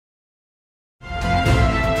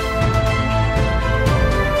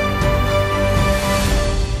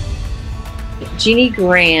Jeannie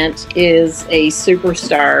Grant is a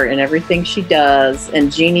superstar in everything she does,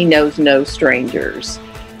 and Jeannie knows no strangers.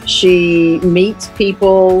 She meets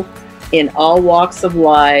people in all walks of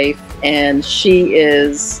life, and she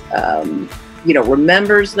is,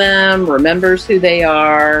 remembers them, remembers who they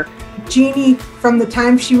are. Jeannie, from the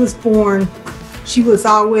time she was born, she was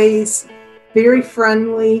always very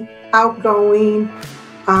friendly, outgoing,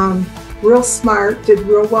 real smart, did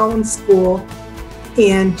real well in school,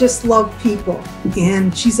 and just loved people.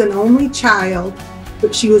 And she's an only child,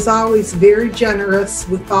 but she was always very generous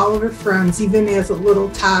with all of her friends, even as a little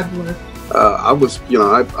toddler. I always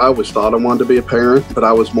thought I wanted to be a parent, but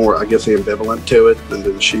I was more, I guess, ambivalent to it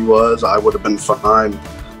than she was. I would have been fine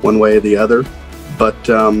one way or the other. But,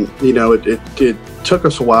 it took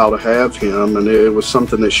us a while to have him, and it was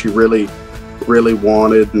something that she really, really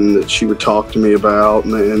wanted and that she would talk to me about.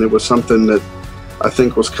 And it was something that I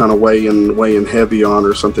think was kind of weighing heavy on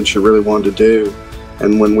her, something she really wanted to do.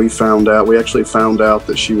 And when we actually found out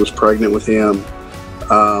that she was pregnant with him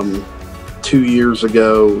 2 years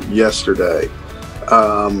ago yesterday,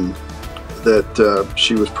 that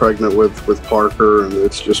she was pregnant with Parker, and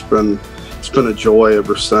it's been a joy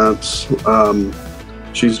ever since.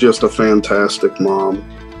 She's just a fantastic mom.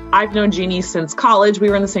 I've known Jeannie since college. We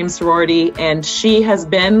were in the same sorority, and she has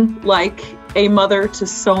been like a mother to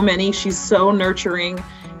so many. She's so nurturing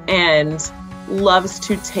and loves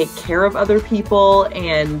to take care of other people.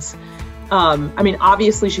 And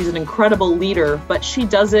obviously she's an incredible leader, but she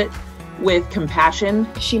does it with compassion.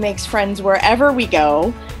 She makes friends wherever we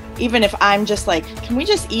go. Even if I'm just like, can we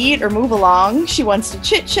just eat or move along? She wants to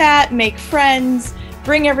chit chat, make friends,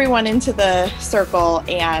 bring everyone into the circle,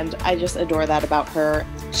 and I just adore that about her.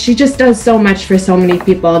 She just does so much for so many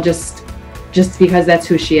people just because that's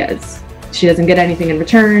who she is. She doesn't get anything in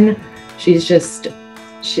return. She's just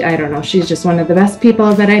one of the best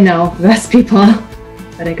people that I know, the best people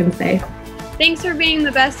that I can say. Thanks for being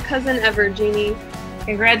the best cousin ever, Jeannie.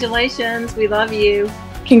 Congratulations, we love you.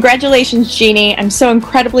 Congratulations, Jeannie. I'm so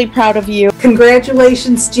incredibly proud of you.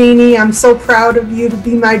 Congratulations, Jeannie. I'm so proud of you to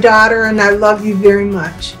be my daughter, and I love you very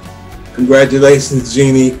much. Congratulations,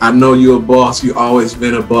 Jeannie. I know you're a boss. You've always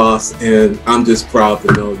been a boss, and I'm just proud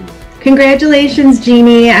to know you. Congratulations,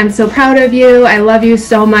 Jeannie. I'm so proud of you. I love you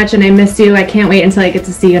so much, and I miss you. I can't wait until I get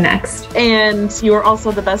to see you next. And you are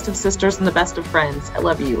also the best of sisters and the best of friends. I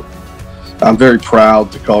love you. I'm very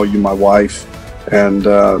proud to call you my wife. And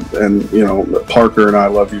Parker and I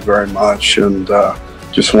love you very much, and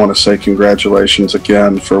just want to say congratulations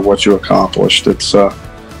again for what you accomplished. It's a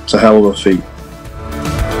hell of a feat.